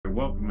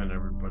welcome in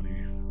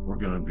everybody. We're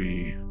going to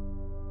be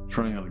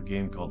trying out a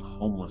game called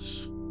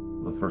Homeless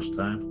for the first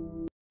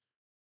time.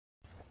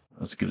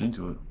 Let's get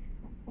into it.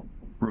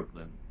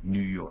 Brooklyn,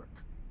 New York,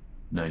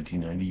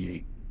 1998.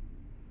 It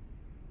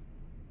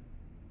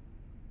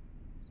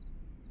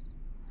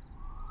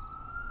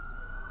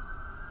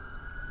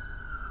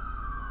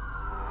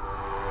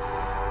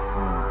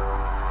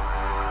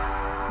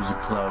was a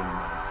cloudy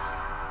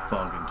night,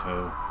 fog in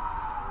tow,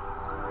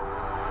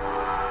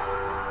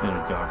 in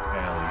a dark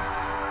alley.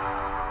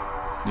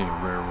 Near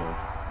railroad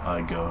I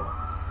go.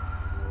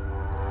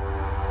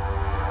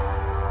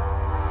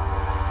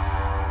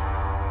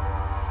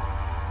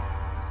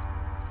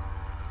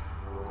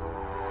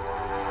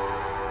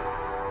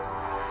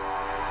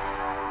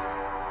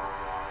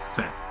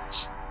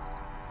 Facts.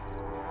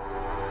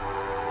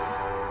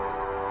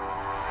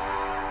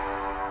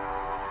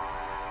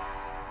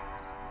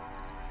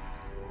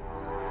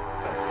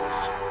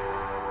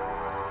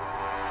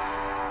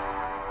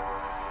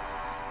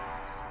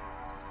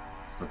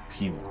 The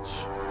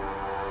peanuts.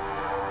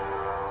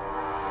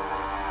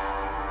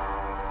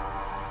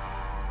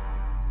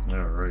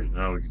 Alright,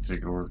 now we can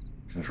take over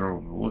control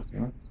of the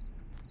looking.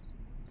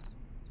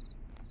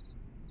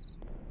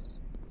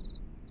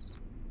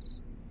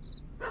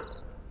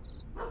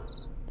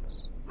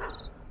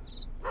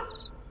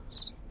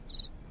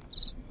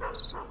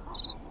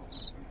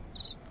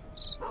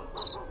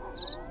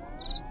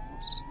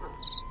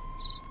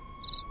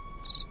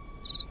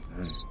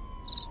 Hey,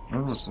 I don't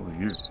know what's over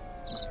here.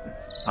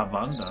 I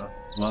wonder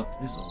what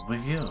is over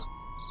here.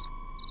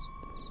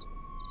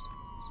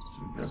 So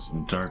we got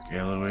some dark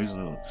alleyways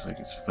that looks like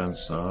it's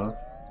fenced off.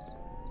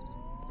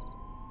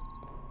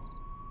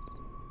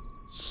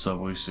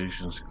 Subway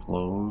station's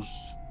closed.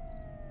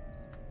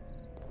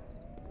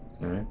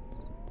 Okay.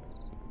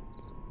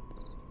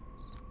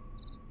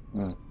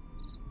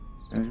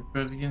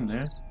 Anybody in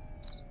there?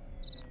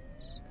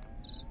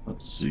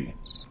 Let's see.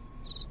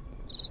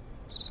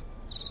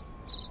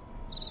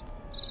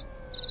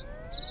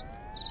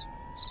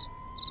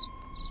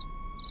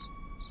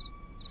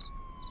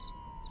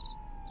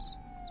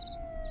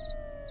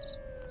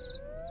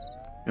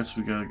 Guess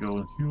we gotta go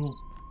in fuel.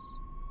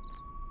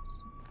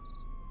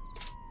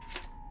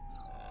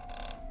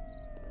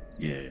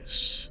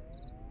 Yes.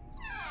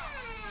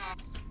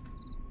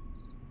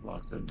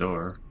 Lock the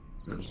door,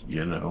 because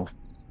you know.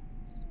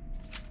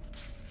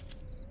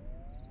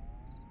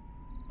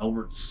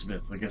 Albert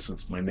Smith, I guess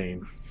that's my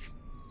name.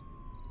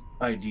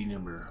 ID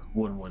number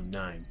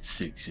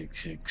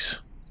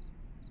 119666.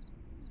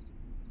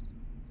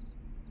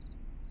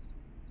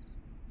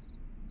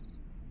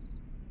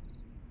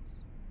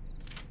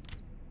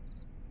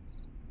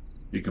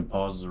 You can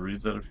pause to read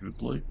that if you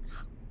would like.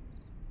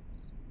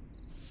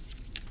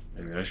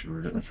 Maybe I should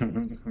read it.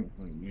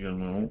 You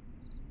know.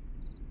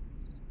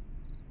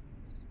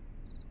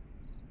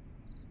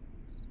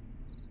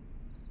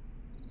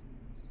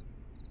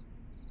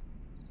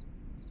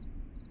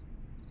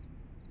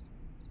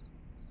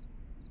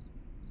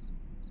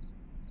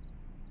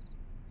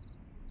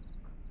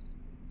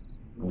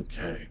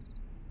 Okay.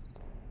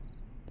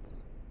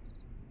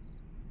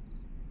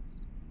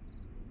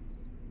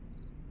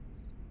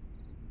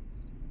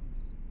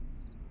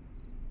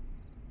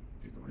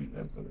 You can read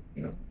that, but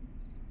you know.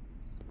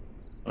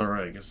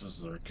 Alright, I guess this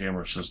is our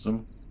camera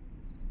system.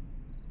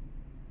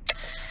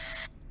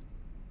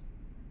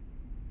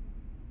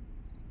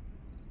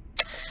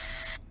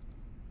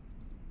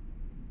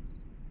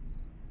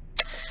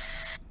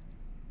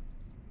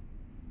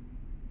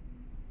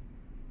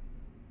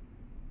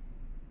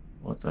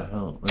 What the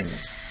hell? Wait.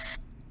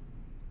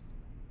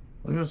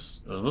 Look at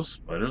this. Are those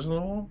spiders on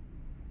the wall?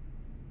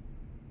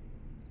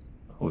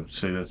 I would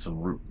say that's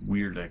some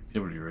weird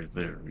activity right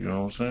there. You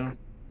know what I'm saying?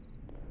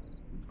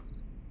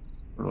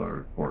 Who do I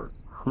report?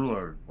 Who do I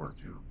report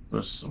to?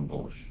 This is some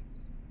bullshit.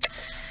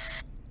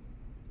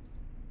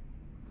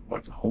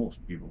 Like the homeless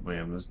people,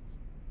 man. There's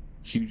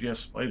huge ass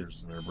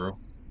spiders in there, bro.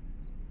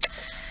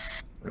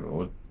 Wait,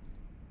 what?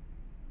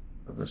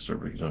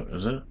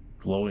 Is it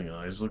glowing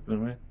eyes looking at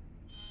me?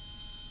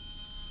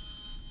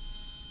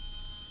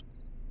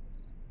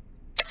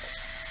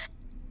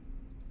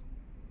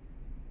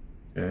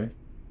 Okay.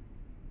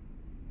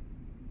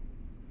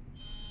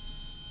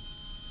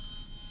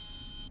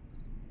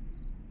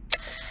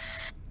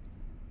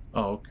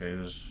 Oh, okay.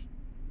 There's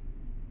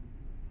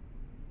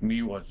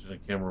me watching the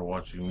camera,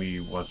 watching me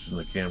watching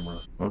the camera.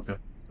 Okay,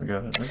 I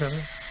got it. I got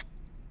it.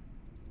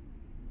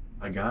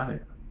 I got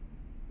it.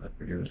 I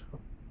figured it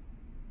out.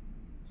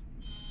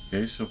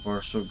 Okay, so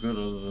far so good,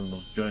 other than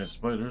those giant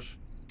spiders.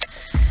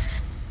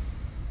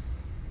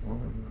 Oh my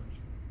gosh.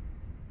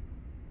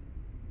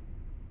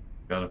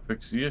 Gotta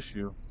fix the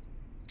issue.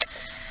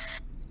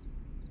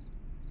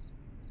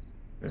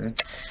 Okay.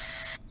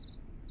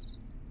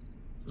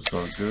 This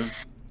all good?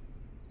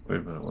 Wait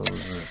a minute, what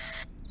was that?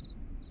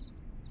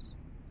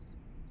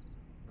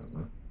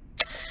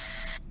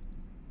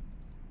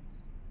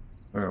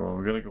 Alright, well,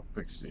 we gotta go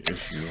fix the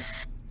issue.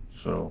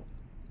 So,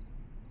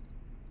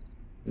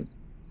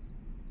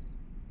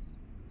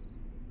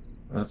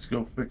 let's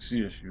go fix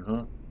the issue,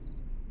 huh?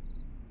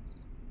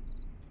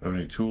 Have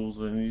any tools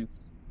I need?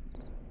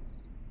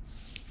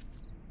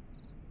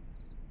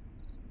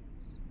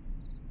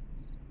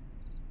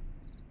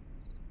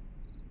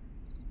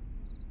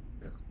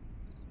 Yeah.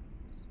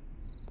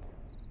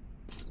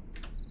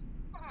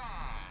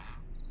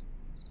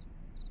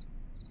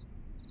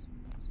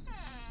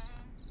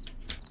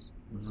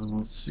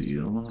 Let's see.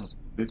 I'm gonna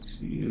fix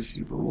the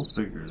issue, but we'll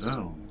figure it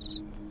out.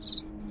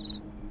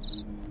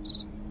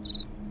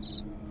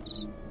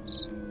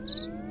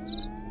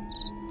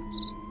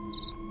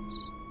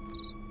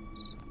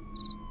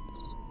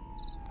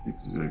 I think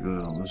we gotta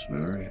go down this way,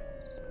 right?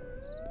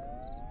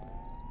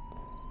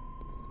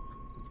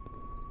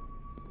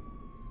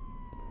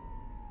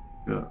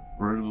 Yeah,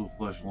 regular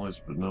flashing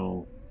lights, but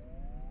no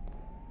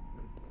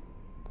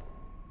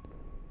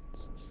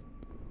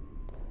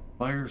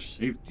fire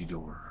safety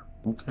door.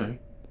 Okay.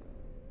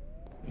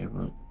 Yeah,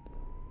 but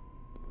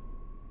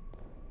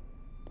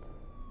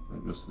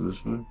I guess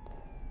this way.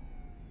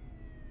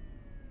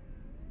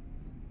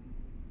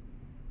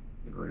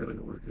 If I gotta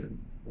go work in.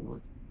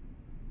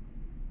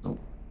 Nope.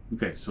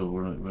 Okay, so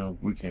we're not, well,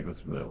 we can't go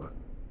through that way.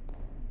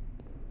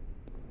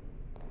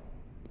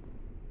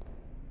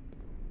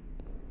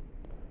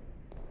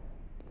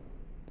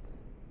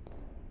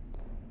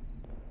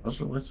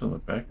 Also, what's on the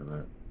back of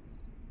that?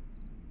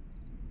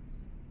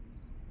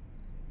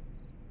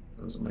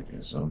 Doesn't make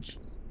any sense.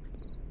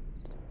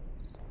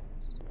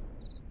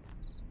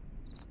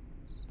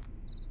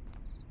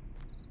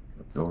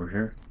 Go over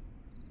here.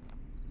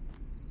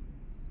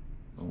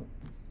 Oh.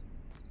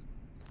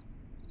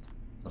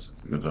 Must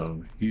have to go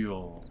down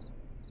here.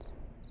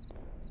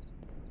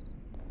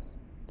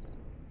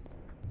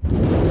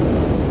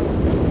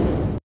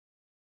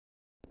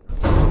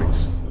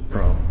 Fix the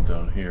problem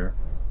down here.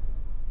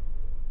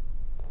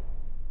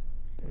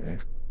 Okay.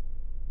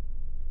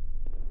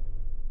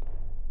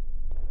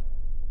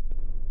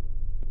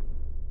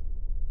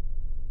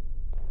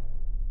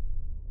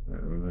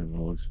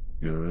 Everything looks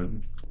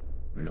good.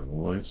 We got the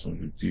lights, no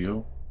big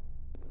deal.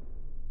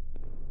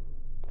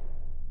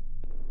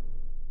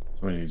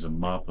 Somebody needs to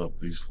mop up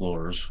these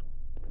floors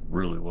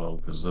really well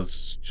because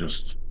that's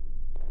just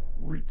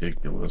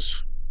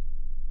ridiculous.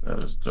 That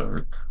is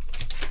dark.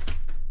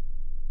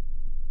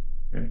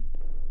 Okay.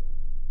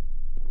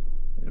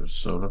 Here's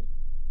soda.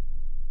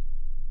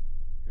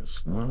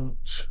 Guess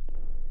not.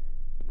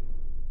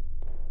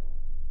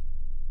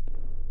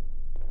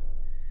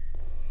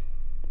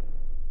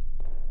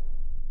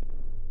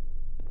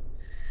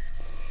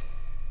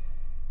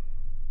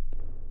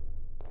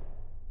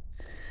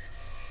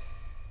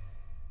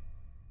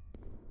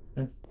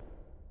 Okay.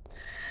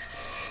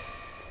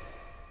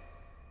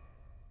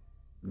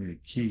 We need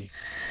a key.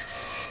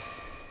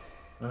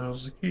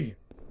 How's the key?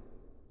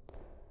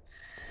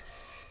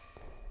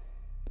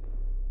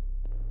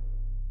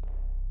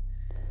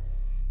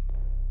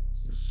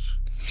 This.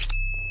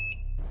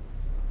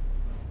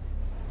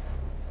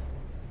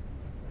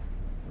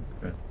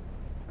 Okay.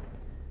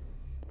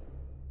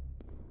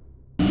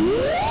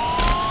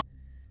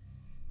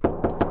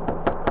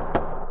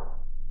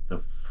 The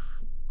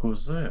f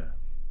was that?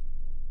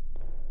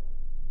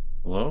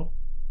 Hello?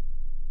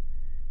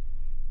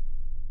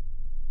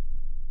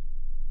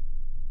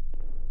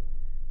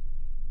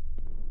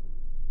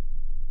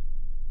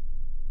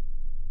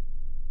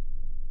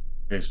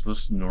 Okay, so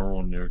this is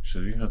normal in New York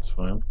City. That's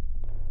fine.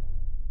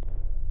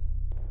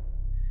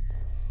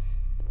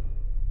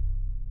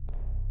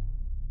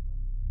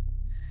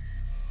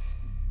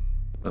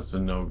 That's a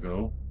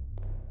no-go.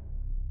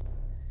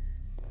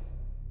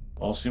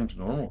 All seems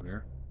normal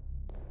here.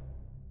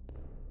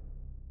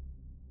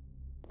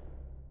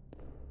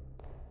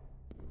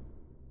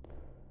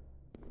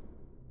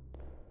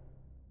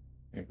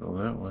 Can't go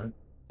that way.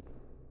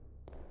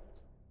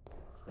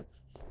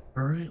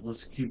 All right,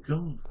 let's keep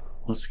going.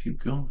 Let's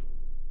keep going.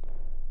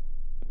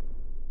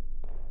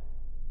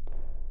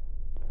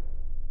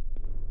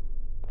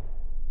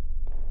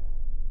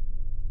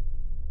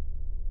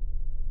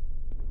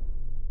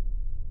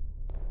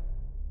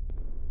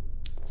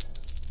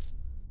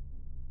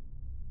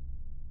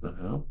 The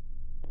hell?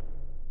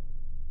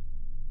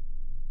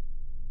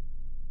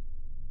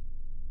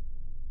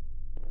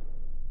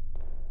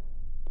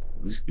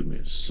 At least give me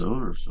a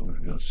soda or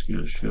something. Gonna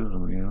scare the shit out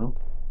of me, you know?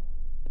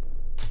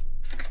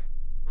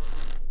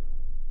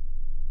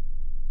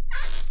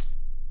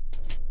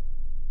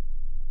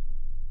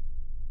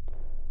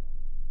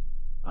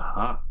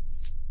 Aha!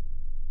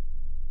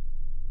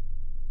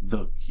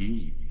 The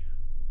key.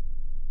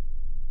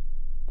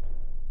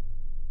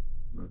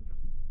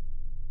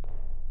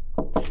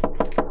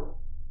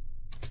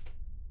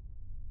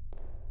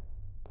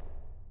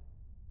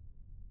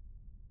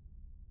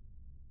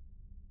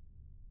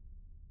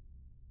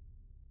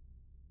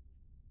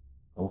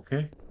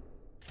 Okay.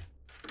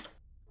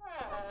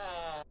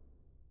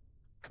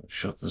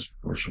 Shut this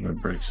before somebody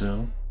breaks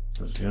in.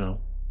 Because, you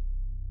know.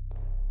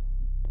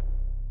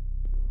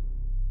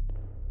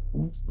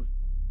 Who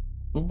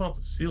about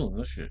the ceiling?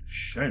 This shit is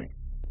shiny.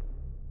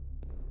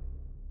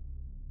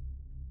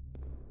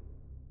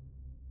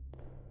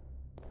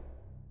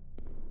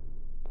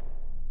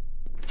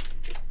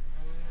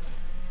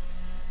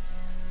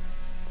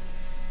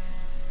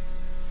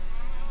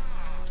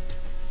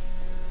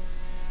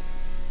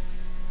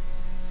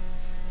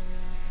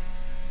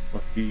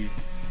 key.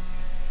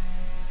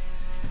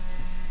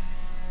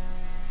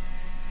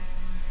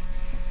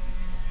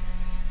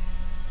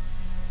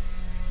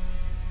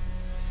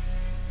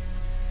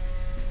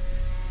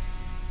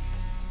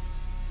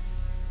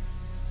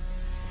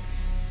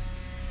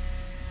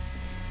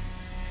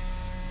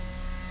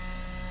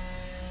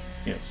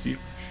 Can't see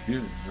for shit.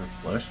 Is there a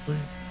flashlight?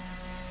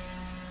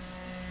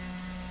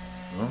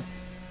 No?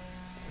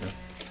 Yeah.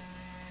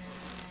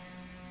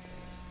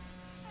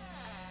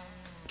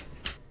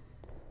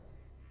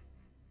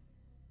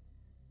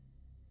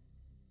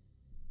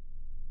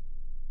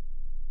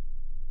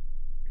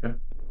 Okay.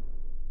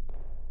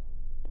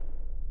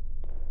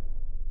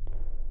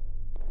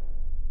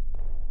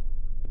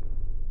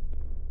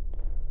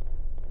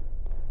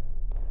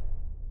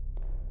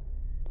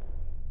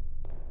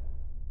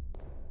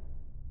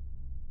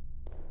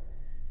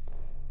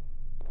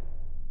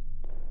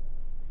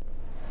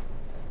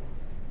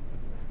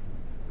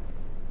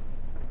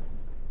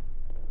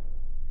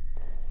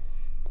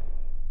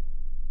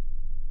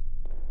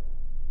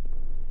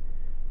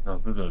 I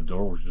think the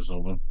door was just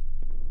open.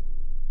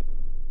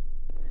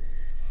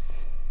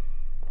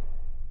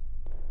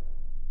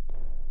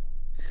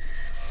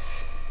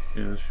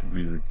 Yeah, this should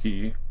be the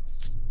key.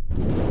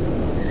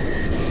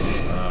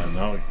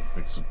 Now we can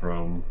fix the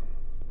problem.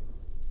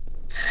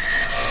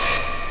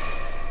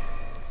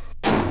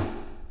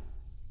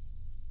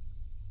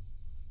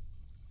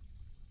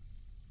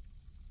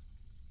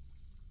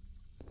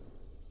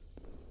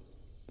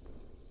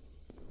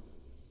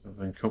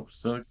 Everything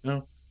copacetic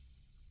now?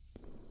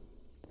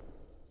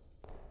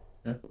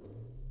 Yeah.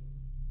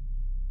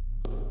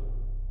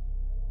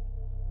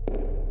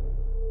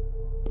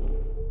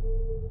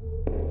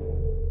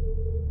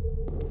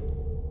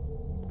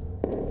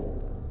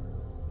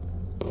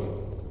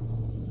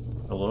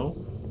 Hello?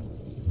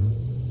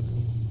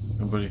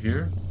 Anybody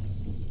here?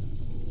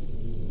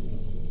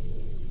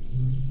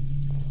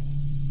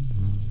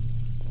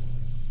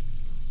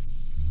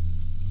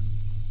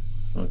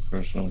 Well,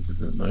 first I want to get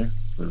that knife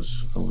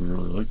because I would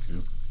really like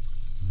to.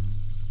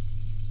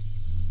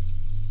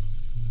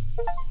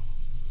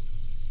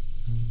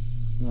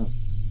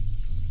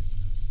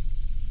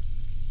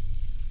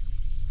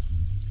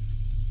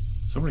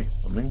 Somebody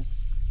coming.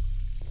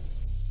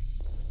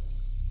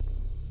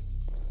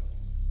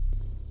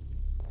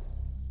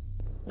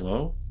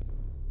 Hello?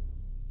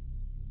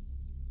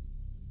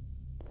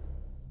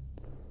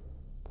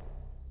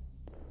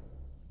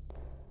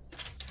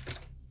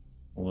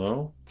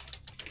 Hello?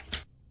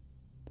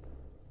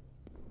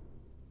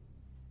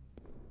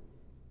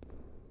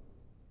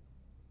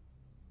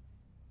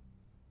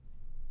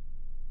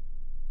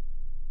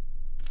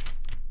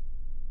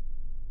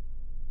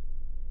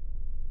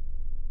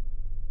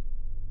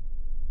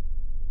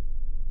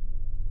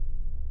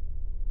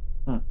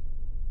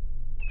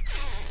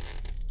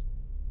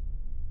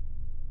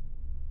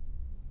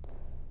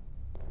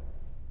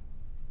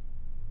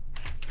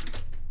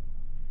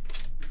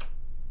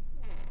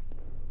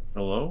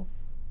 Hello?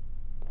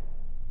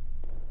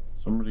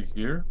 Somebody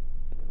here?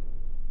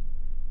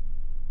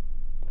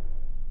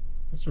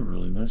 That's a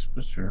really nice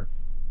picture.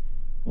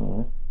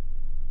 Oh.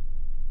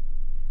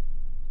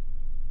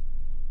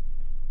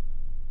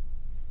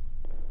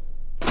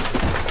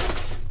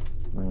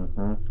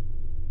 Uh-huh.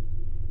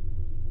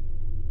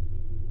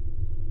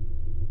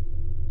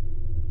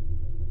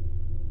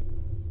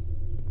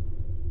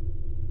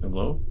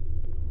 Hello?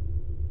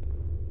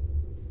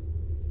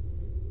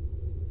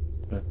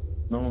 Okay.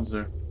 No one's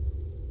there.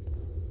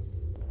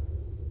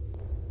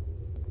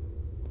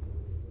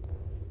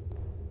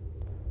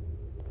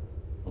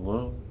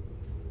 Hello?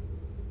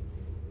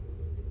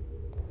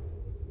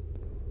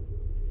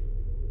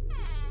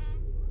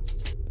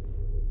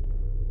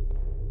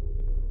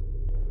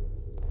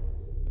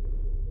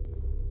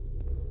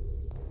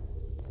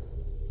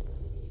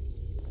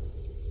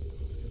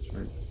 It's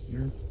right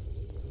here.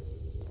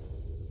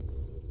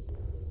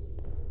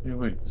 Hey,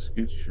 wait, this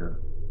gate's shut.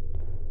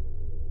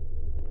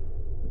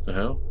 What the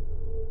hell?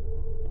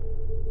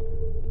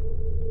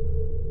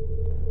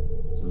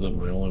 Is that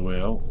my only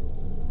way out?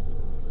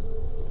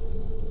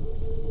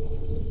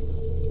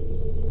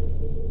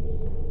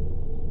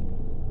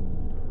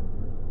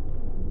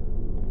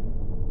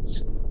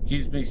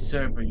 Excuse me,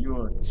 sir, but you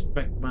will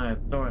expect my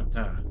authority.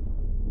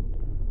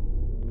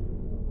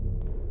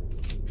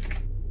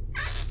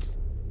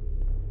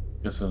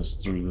 Guess it's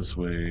through this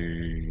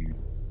way.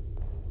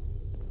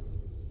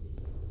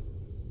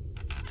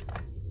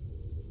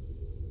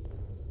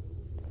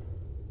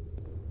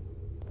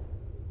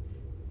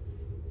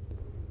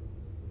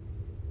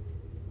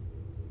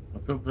 I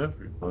feel bad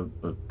for you, but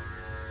what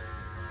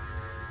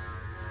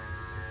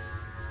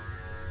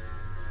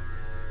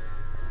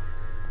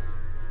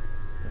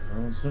the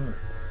hell is that?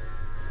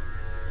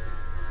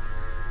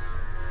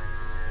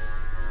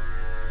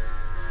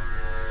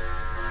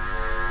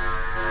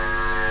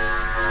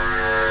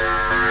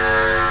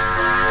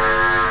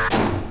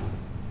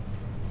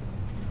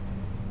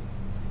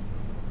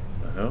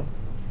 The hell?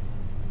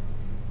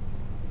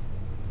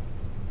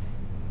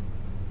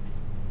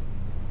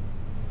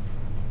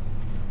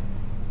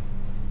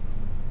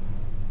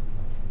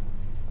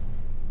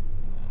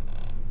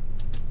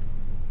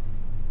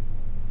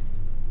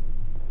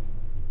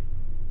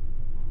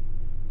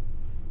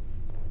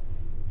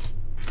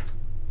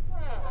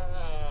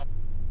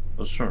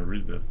 trying to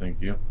read that,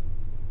 thank you.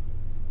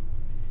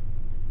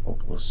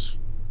 Hopeless.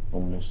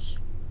 Homeless.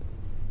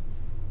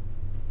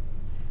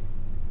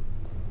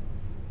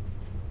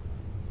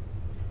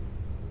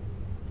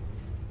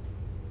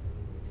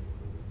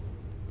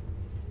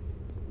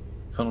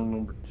 Tunnel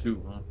number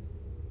 2, huh?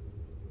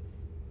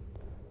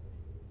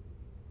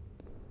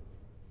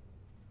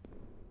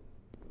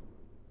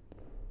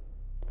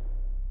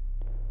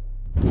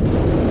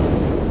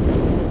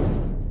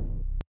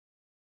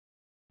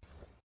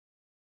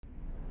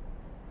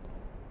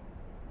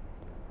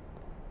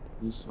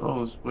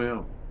 Oh, this way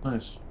out.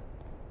 Nice.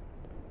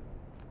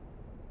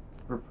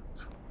 Perfect.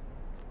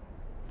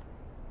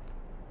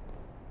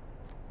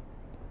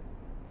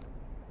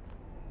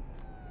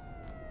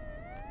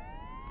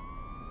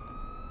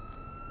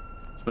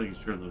 Just making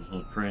sure there's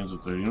no trains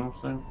up there, you know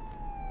what I'm saying?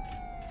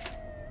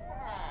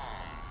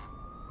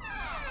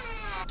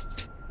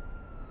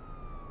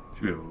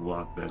 Should be able to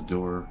lock that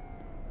door.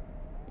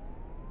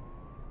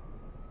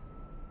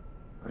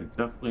 Alright,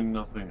 definitely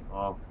nothing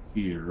off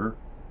here.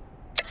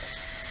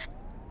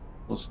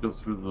 Let's go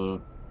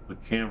through the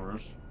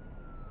cameras.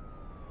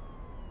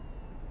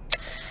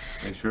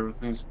 Make sure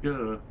everything's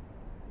good.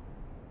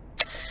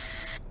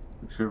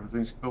 Make sure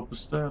everything's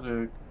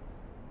copacetic.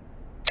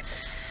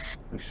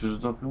 Make sure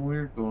there's nothing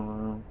weird going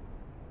on.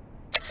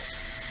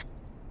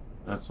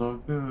 That's all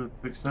good.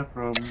 Fix that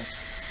problem.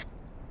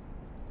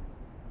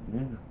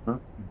 Yeah,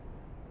 nothing.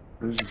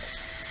 Crazy.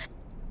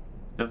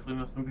 Definitely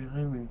nothing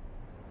behind me.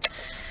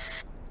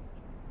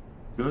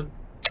 Good.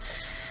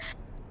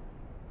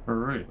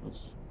 Alright,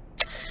 let's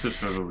just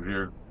start over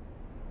here.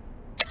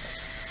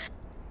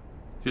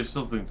 I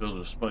still think those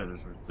are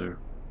spiders right there.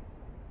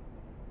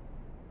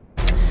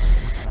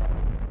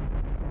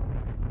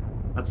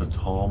 That's a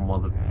tall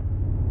mother.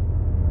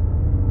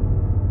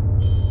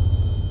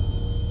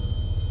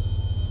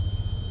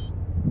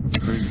 It's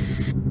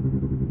crazy.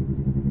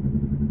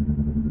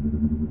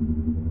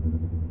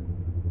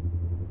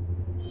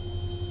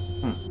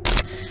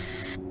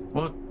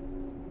 What?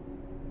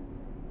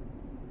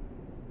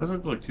 That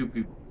looked like 2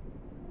 people.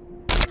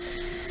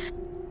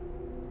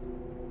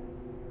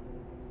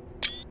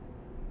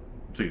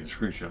 I'm taking a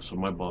screenshot so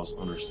my boss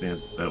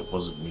understands that that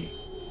wasn't me.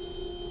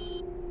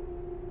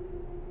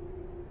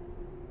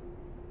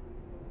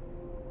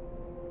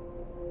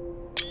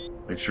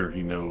 Make sure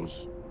he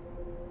knows.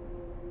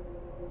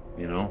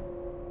 You know?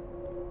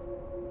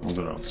 I'm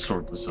gonna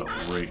sort this out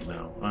right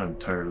now. I'm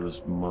tired of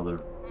this mother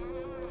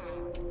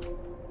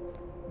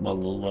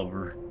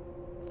lover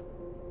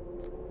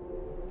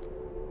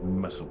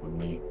messing with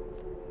me.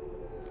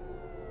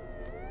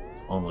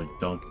 I'm like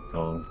Donkey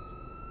Kong.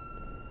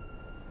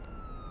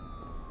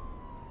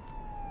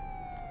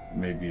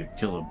 Maybe a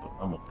killer, but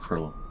I'm a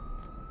Krillin.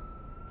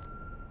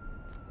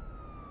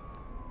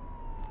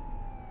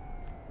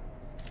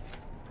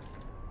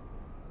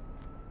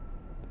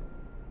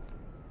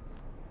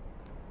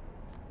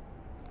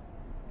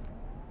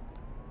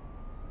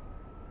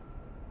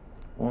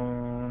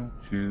 One,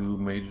 two,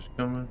 Major's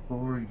coming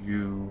for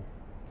you.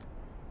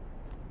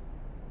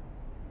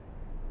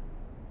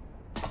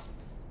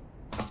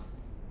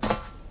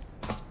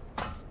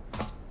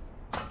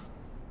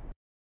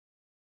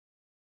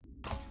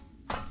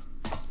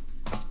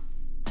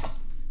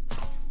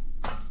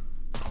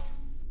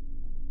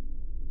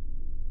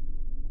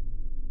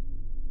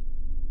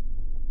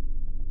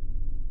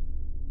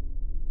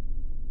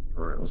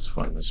 Alright, let's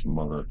find this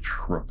mother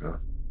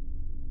trucker.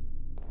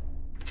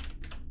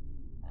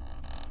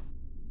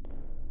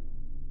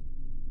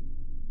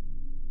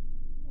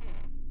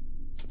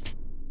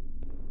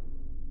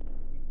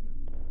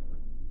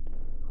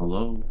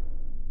 Hello?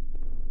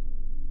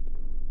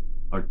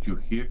 Aren't you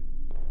here?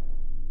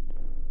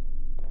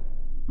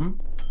 Hmm?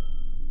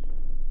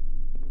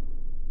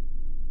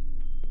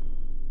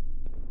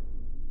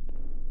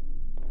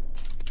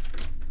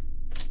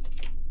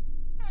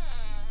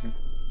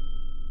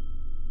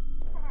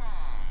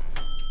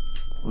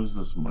 What is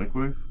this,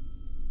 microwave?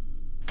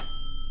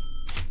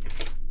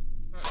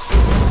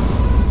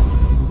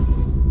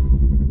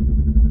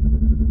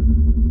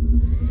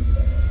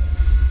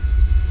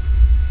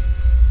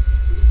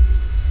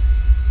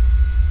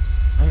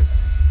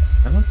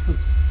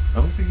 I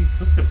don't think he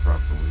cooked it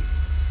properly.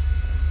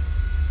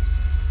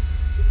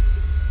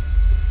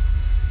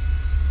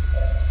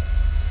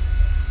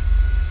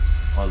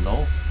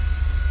 Hello?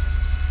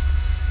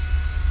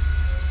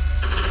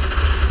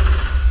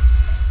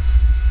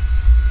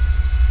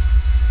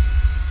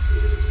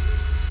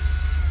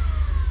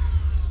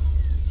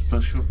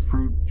 Special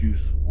fruit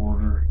juice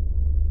order.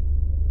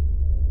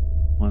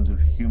 Blend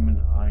of human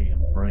eye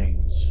and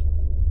brains.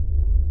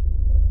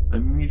 I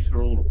mean, you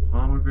throw a little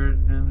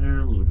pomegranate in there,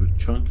 a little bit of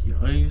chunky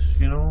ice,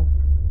 you know?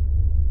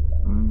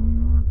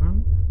 Mm-hmm.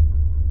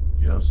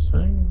 Just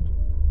saying.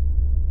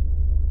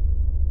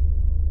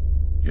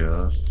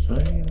 Just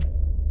saying.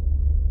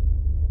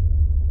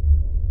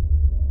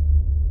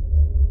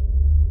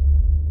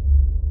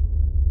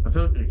 I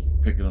feel like I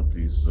keep picking up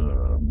these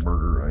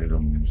murder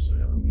items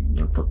and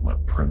they're putting my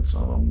prints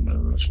on them,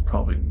 and it's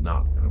probably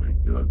not going to be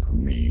good for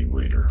me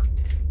later.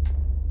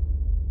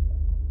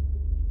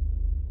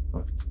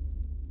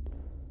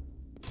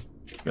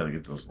 Gotta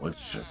get those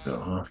lights checked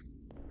out, huh?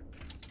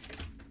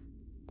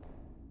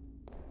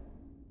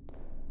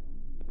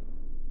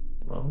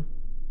 Well.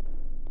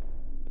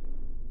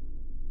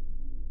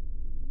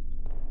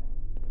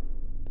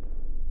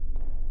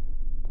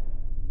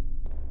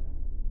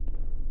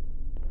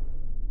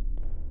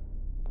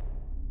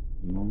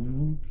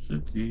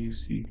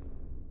 Oopsie-daisy.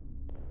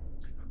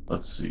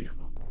 Let's see.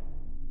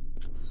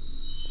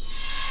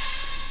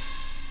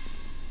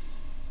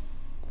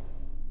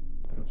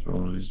 What's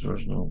wrong with these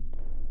doors now?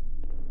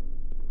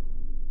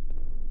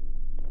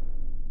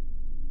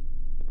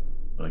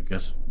 I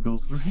guess I'll go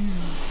through here.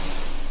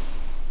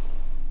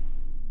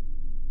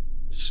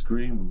 I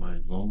scream my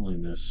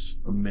loneliness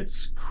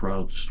amidst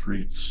crowded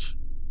streets,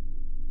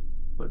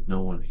 but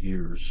no one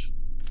hears.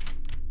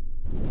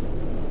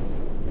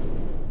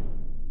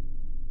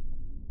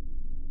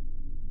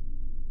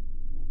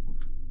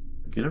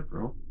 I get it,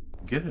 bro.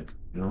 I get it.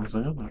 You know what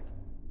I'm saying? Like,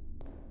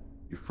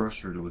 you're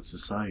frustrated with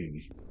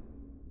society.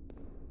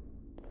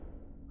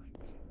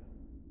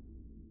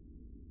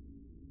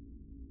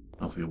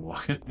 I don't feel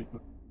walking.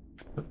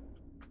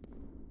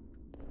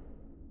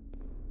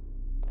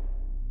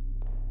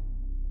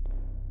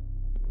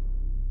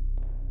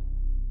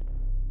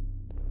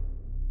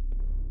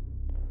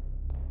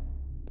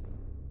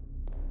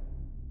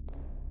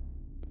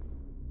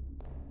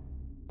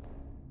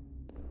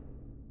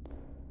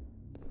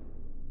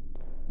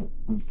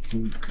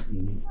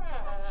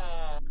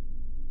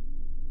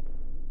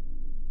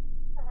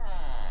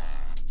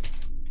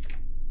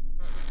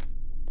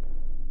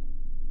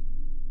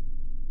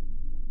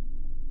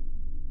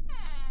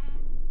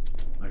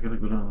 I gotta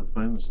go down and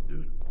find this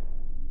dude.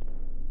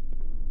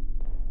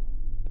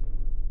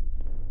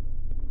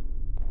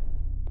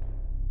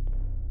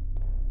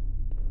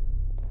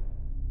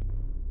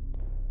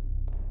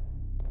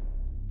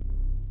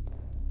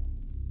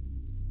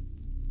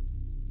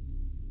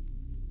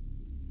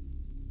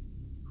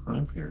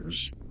 Crime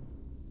Fears.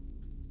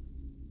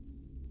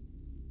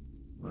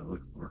 What am I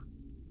looking for?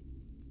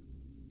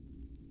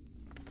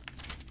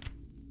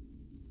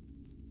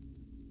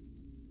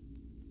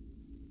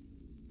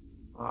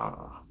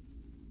 Ah.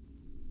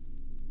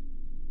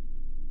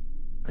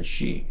 I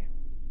see.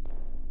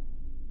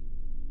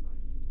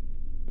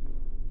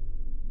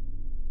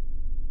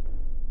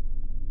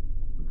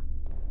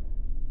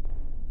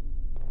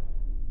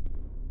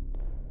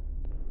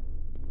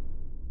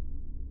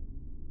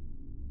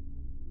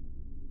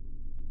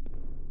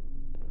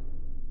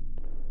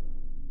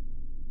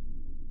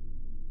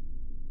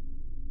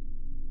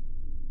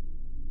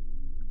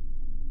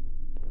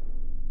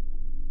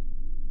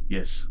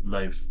 Yes,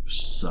 life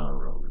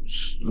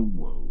sorrows, the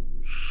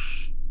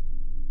woes.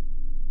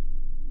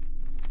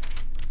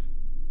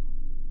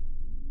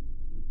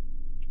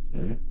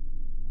 Okay.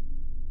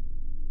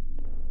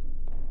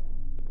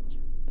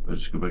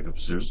 Let's just go back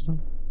upstairs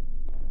then.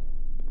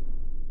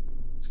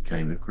 It's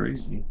kind of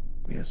crazy.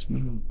 Yes,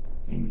 me.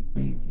 Kind of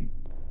crazy.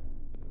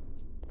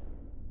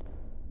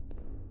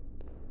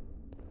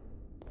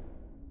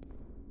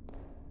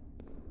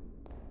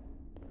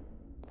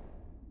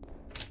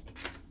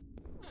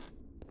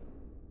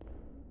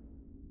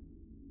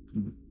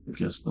 I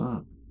guess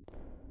not.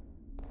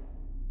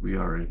 We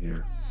are in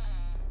here.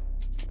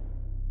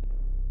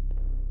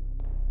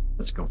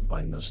 Let's go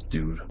find this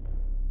dude.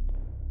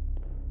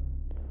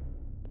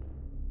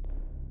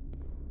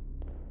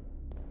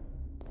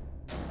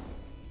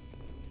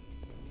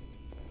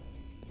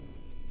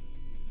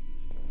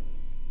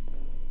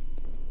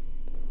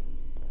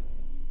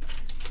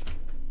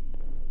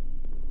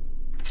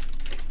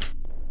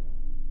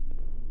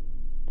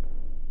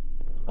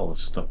 All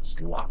this stuff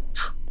is locked.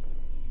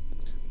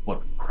 What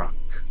a crock.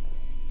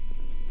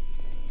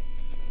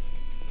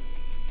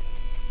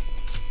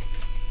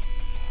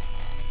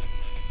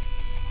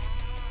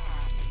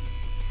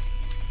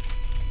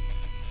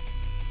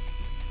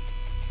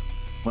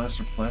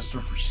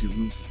 Plaster for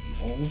ceilings and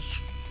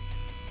walls.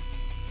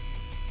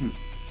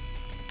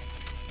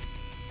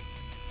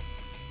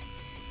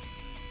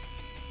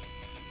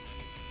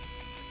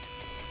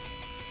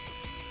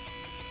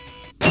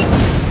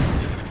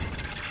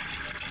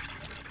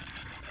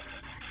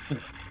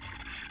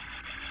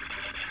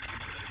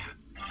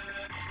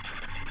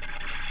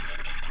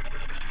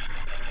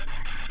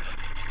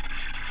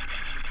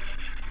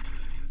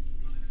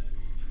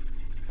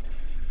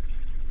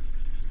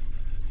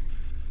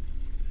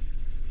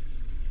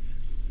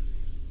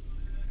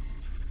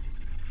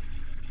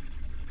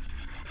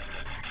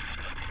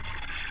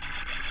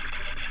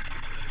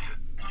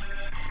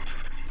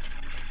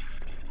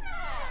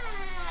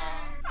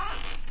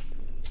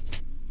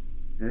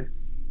 Okay.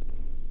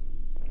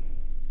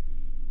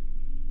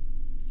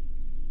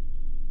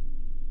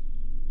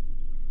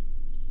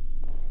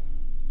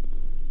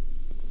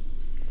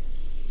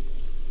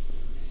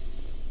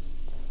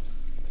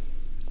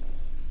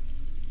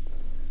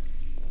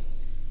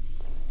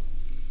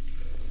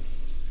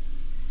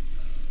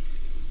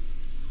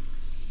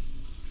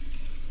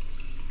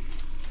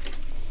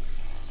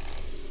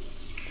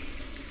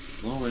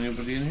 Hello,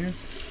 anybody in here?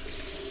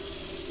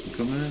 You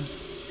coming in?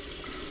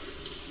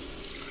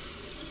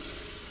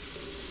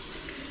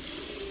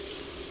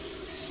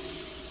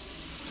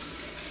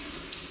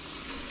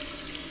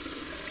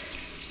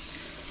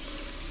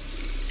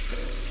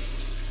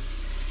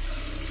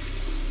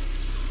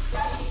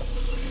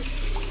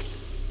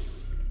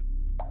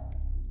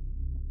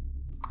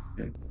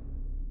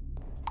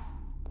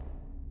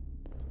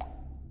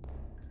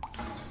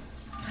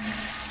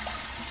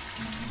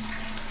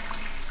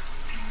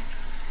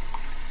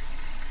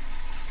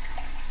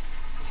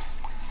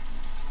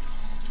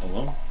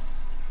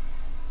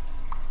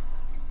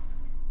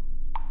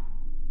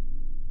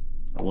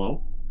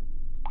 Hello?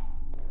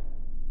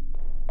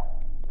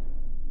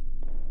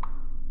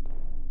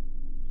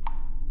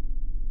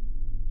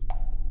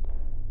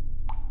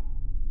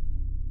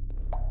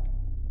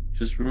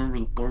 Just remember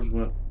the floor's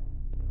wet.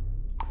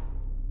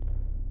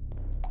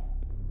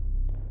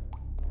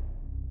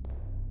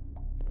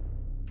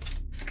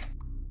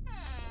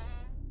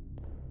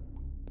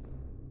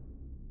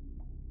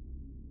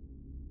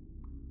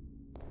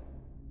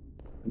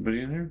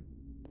 Anybody in here?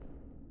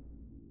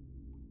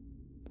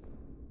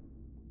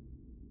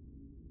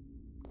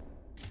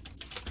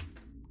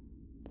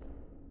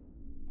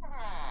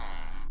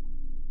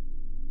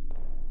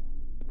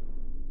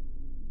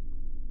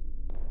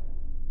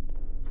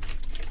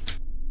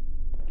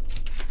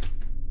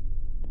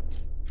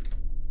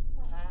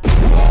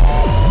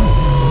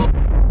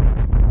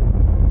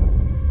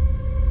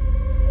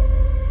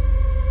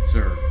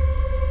 Sir.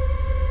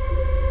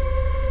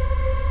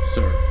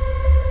 Sir.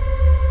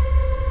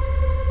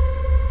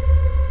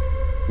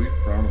 We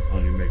frown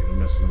upon you making a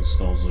mess in the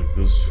stalls like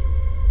this.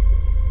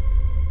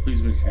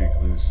 Please make sure you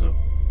clean this up.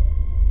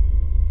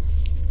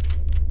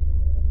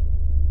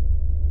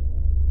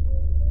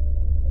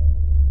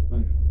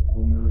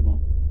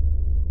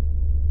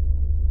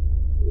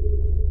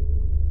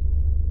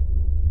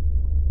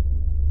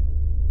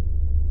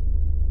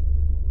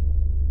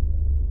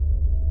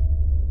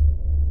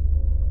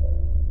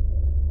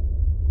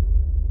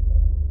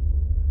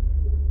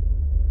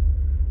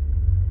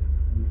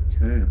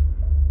 Okay.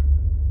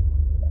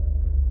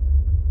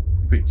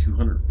 You paid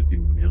 250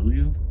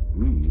 million?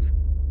 Ooh.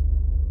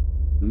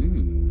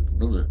 Ooh.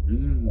 Brother.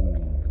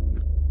 Ooh.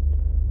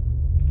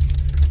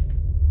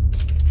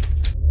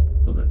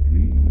 Brother.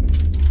 Ooh.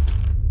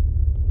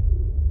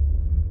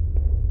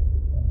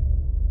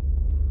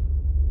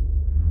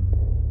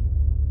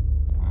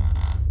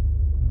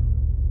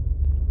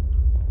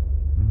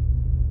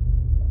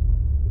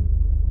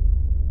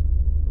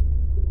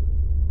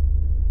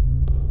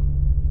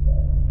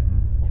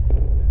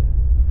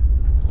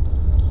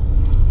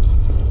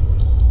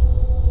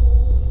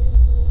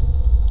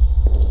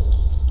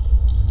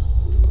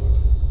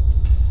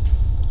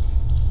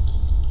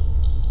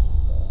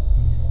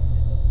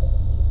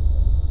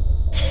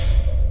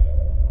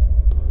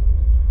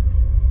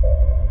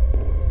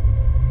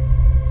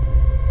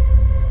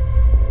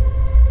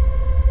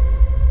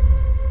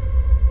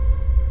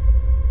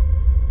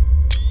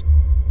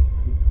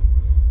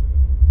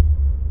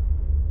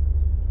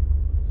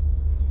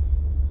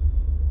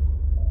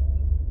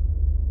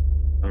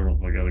 I don't know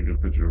if I got a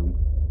good picture of him.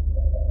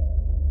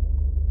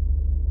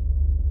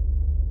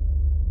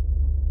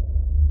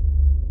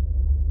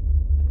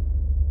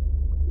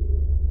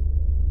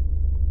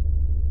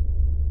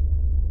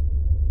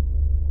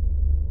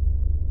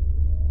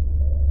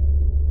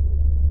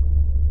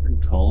 Pretty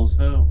tall as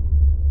hell.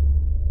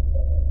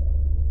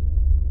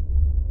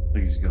 I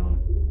think he's gone.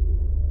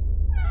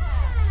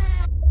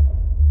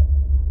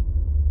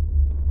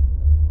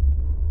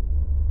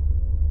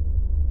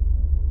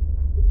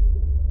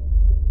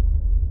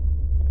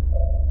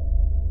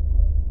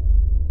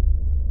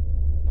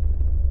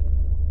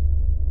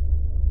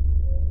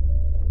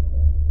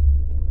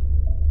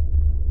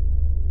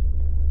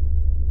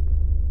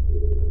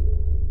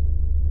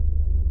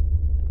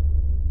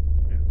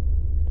 Yeah.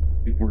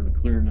 I think we're in the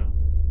clear now.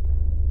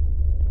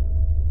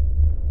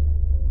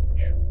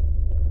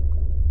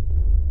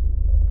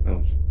 That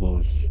was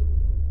close.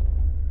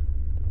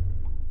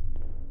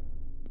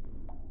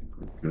 I think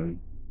we're good.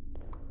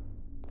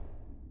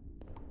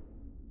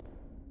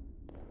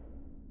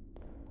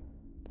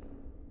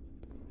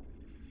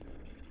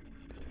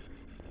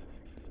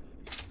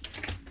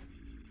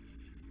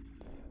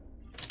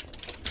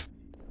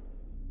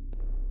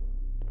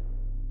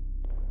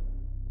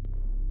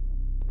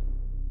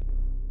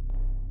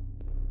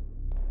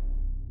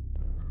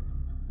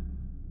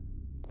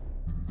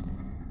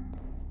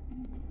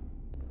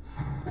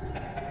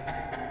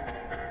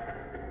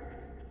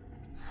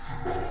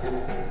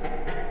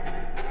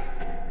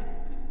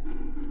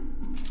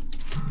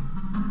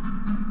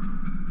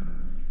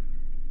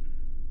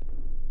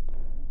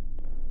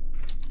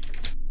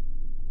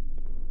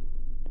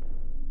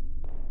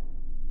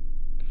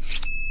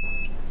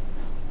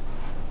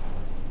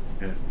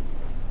 Yeah.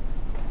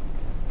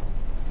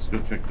 Let's go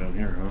check down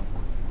here, huh?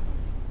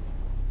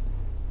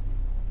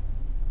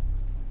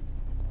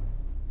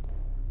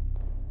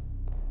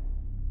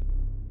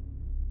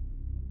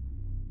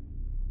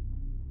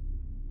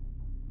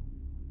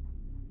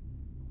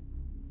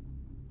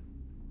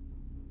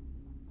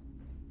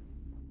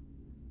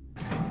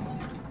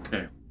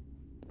 Okay.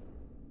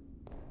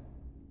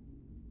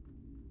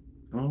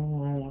 Oh,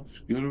 what's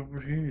good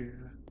over here?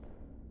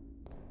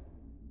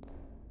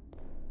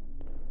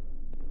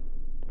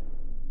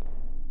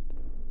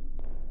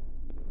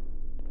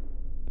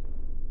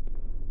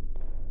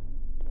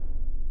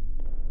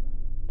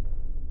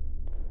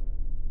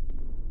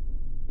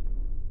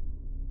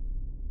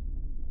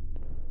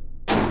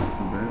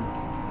 Not bad.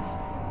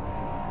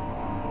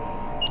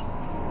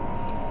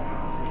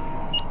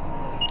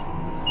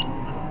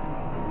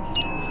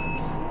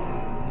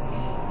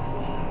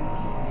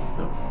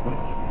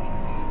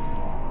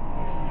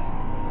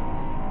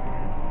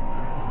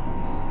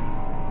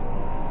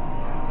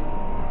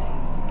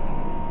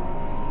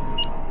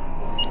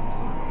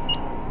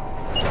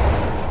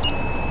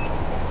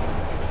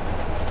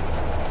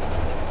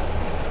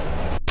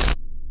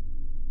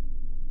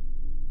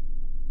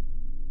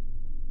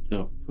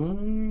 I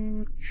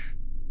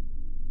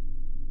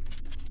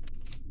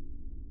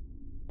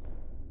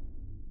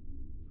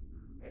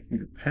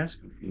need a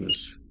passcode for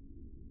this.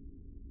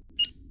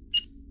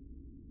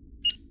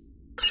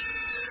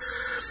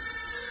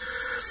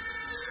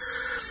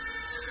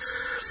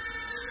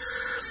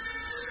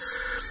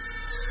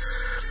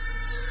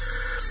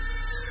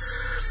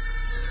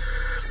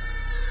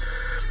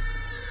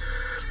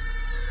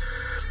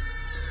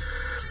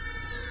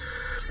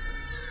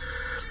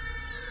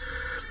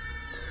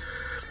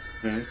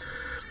 Okay.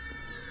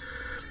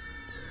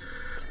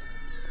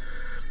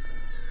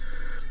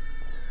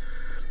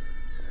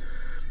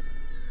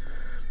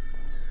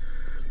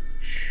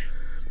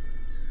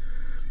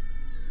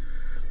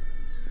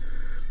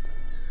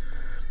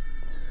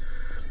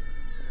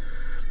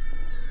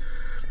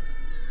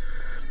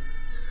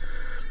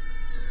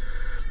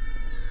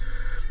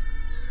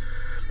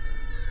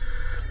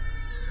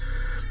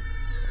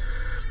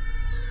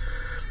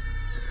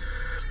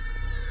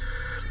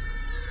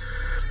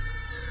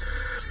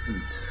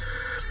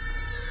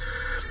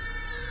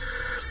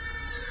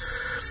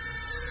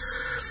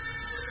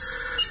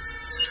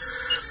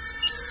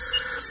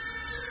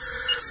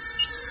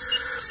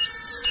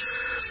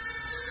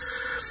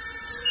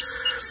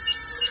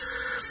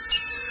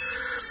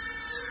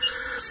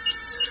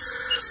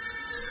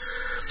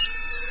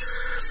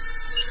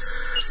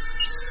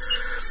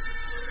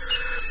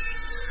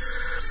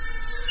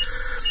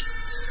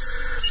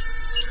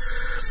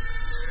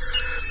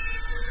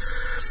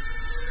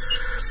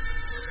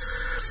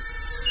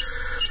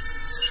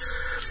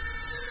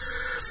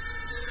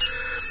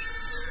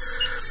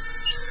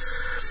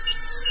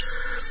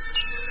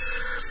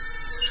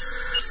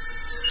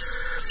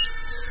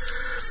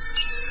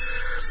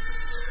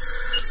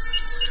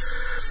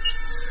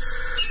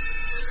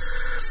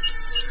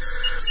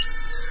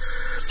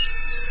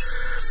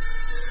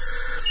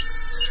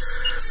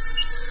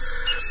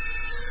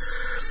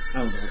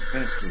 Oh, the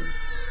passcode.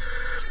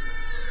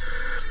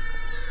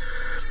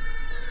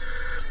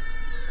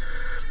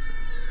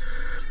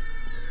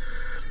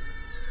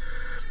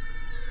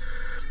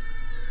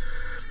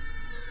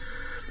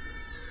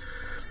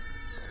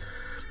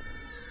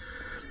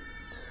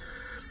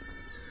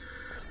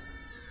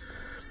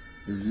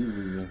 There's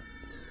usually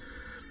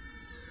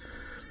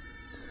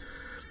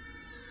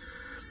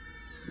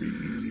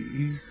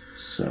 3,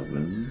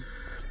 7,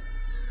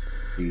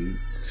 8.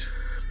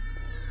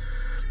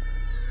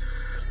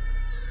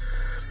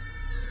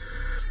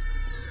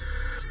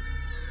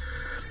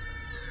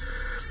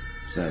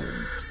 7.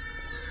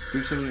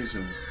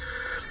 3787.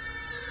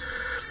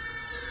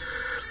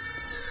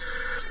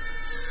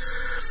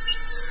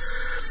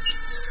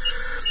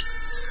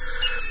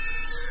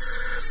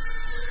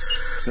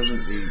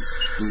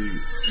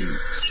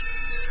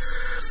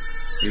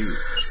 7838.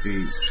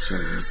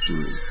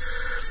 8873.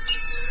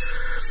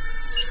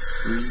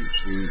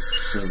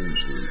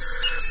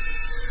 3878.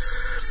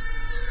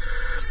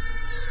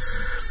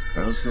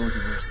 Alright, let's go look at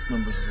the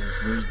numbers of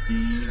this. Would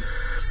be,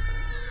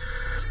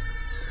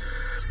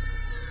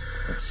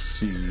 let's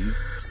see.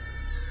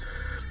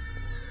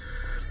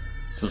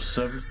 So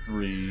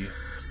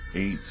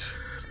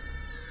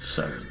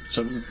 7387.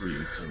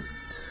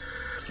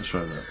 7387. Let's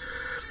try that.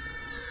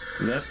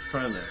 Let's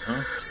try that,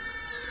 huh?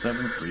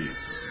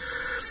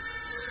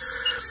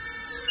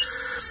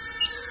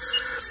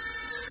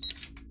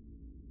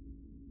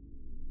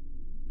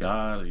 7387.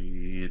 Got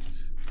it.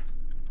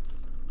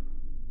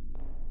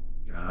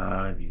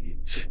 Got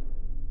it.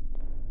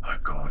 I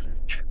got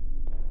it.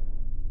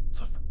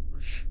 The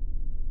force.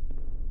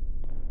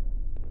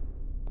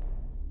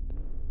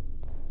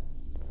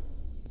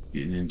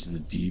 Getting into the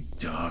deep,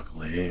 dark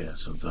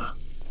layers of the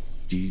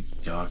deep,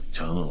 dark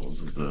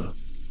tunnels of the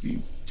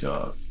deep,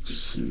 dark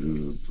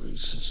sewer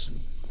places.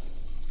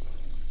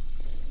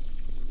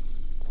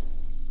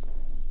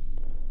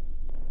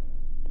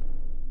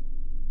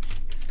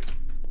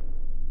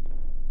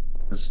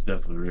 This is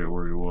definitely right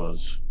where he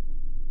was.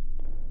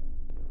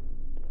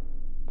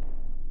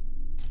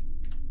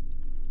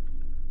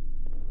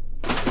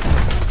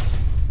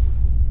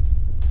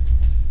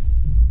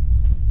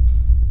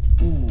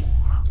 Ooh.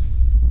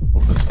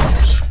 Hope this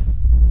helps.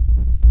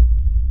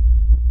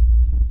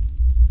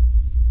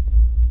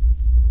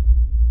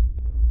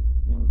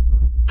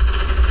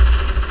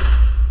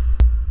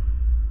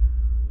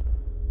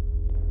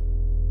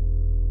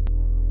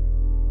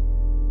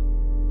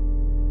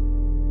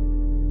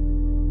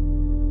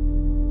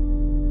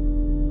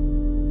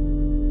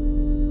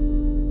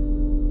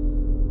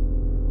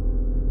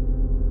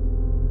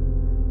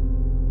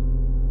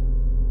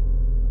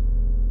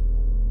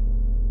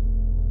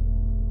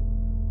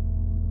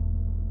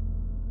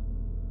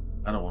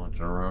 I don't want to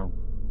turn around.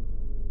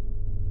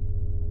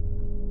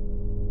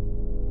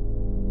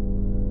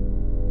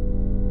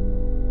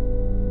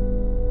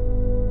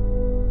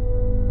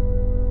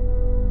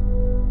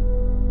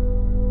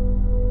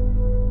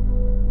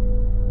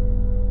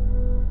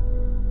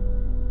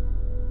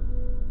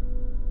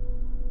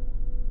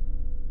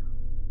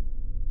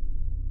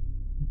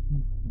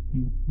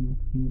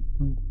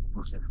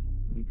 What's that?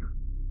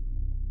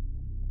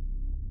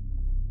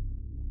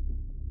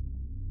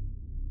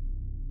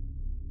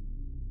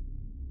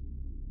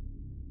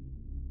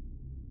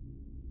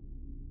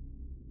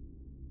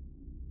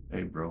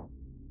 Hey, bro.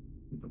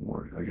 Don't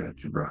worry, I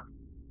got you, bro.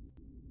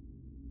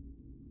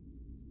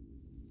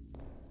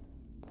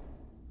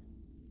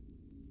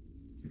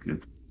 You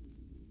good?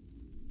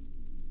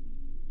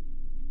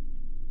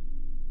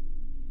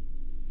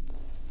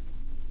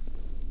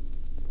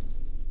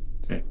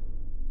 Okay.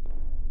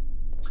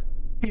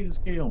 Hey, this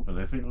gate open.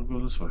 I think I'll go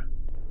this way.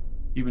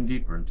 Even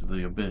deeper into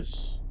the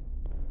abyss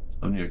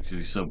of New York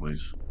City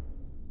subways.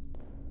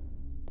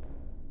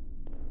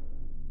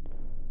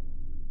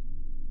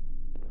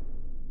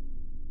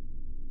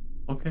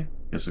 Okay,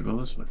 guess I'll go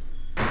this way.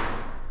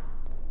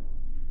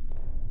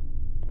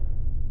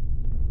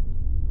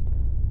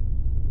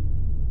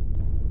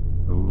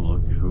 Oh,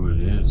 look at who it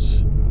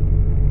is.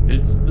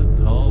 It's the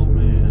tall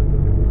man.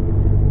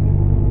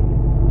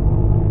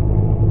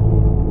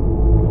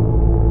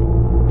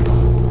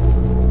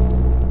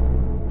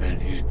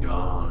 And he's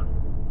gone.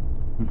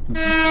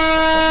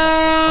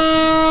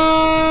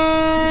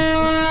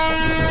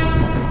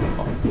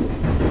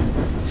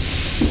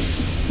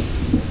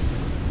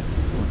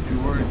 Don't you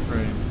worry,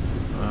 Train.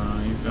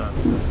 You got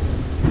this.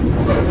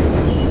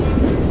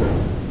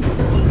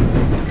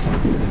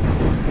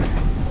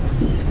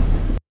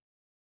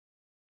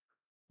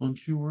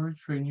 Don't you worry,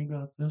 Train. You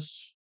got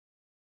this.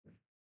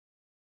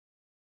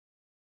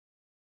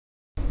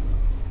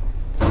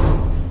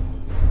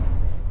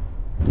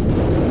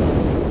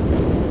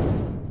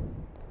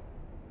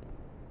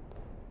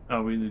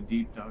 Are we in the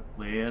deep dark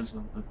layers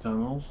of the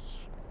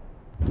tunnels?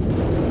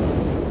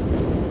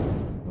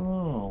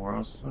 Oh, we're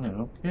outside.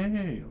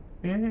 Okay,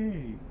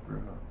 okay,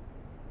 bro.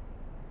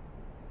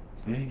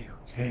 Okay,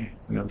 okay.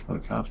 We gotta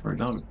put the cops right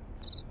now.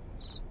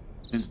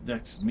 His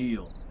next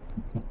meal.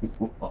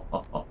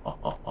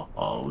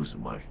 Oh, this is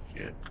my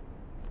shit.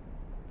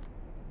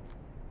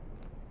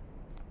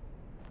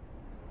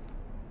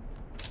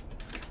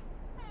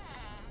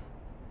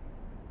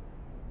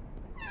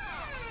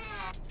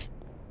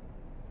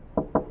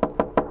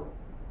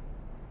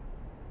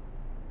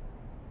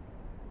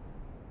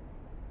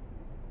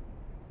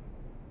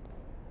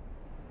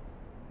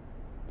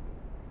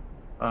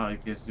 Ah, you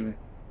can't see me.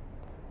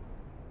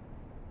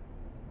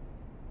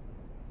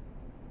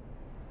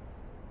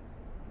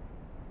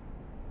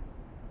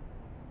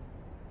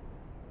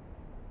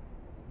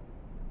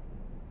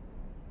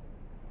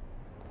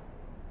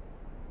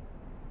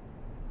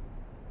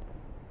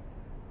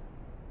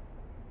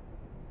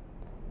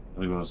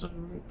 Let me go outside.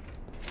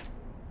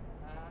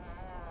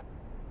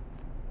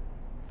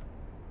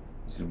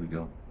 Here we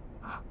go.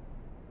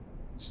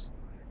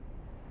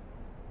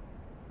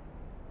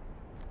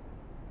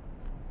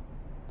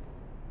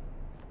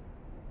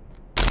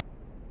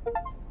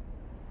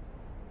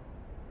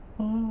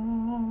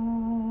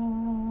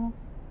 Oh,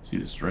 see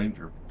the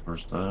stranger for the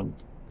first time.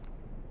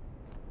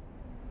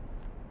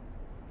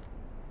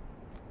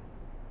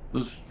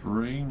 The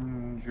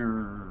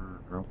stranger.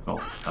 I'm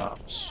calling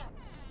cops.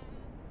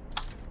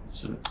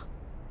 That's it.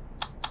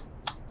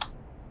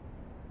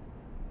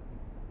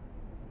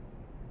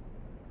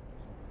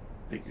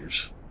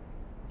 Figures.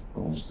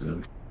 Phone's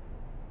dead.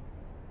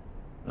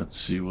 Let's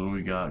see what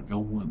we got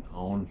going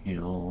on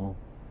here.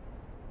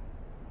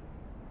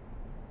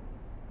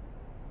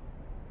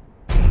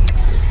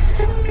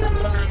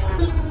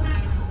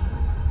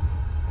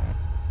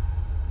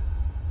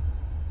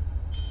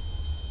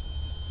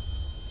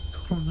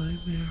 Total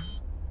nightmare.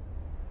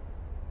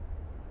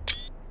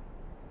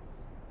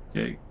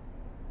 Okay.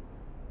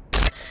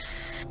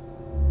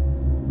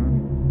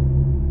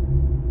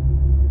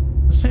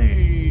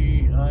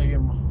 Say I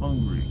am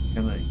hungry.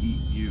 Can I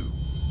eat you?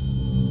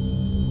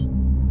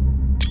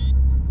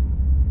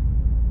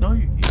 No,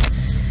 you can't.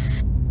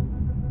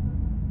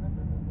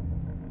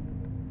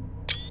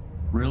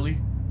 Really?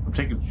 I'm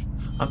taking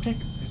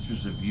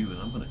pictures of you, and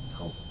I'm gonna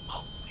tell the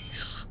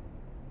police.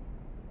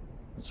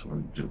 That's what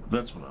I'm doing.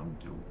 That's what I'm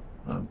doing.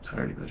 I'm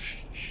tired of this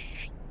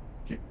shit.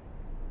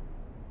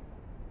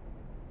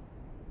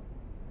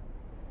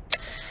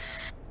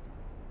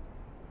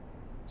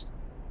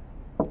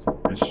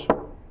 Fish.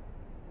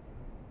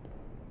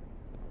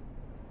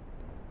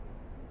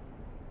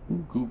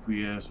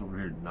 Goofy ass over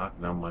here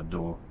knocking on my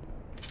door.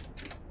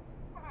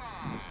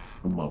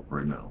 Come up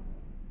right now.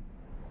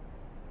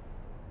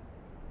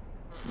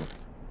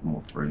 Come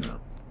up right now.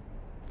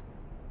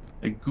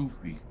 Hey,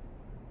 Goofy.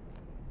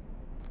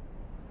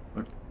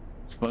 What?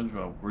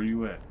 SpongeBob, where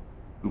you at?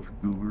 Goofy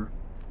Goober.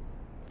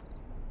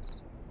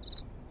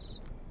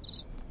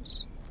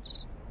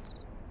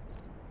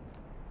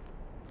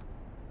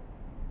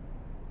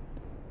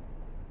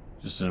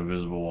 Just an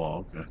invisible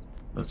wall. Okay.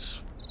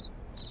 That's...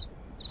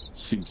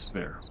 seems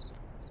fair.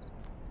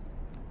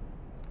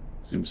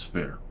 Seems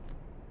fair.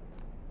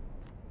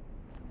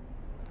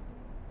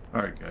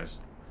 Alright, guys.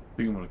 I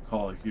think I'm going to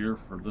call it here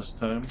for this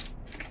time.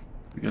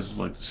 If you guys would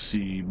like to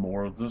see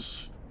more of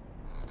this,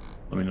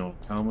 let me know in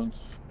the comments,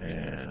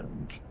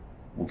 and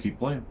we'll keep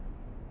playing.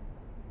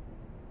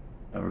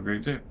 Have a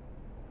great day.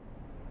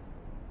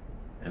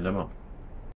 And I'm out.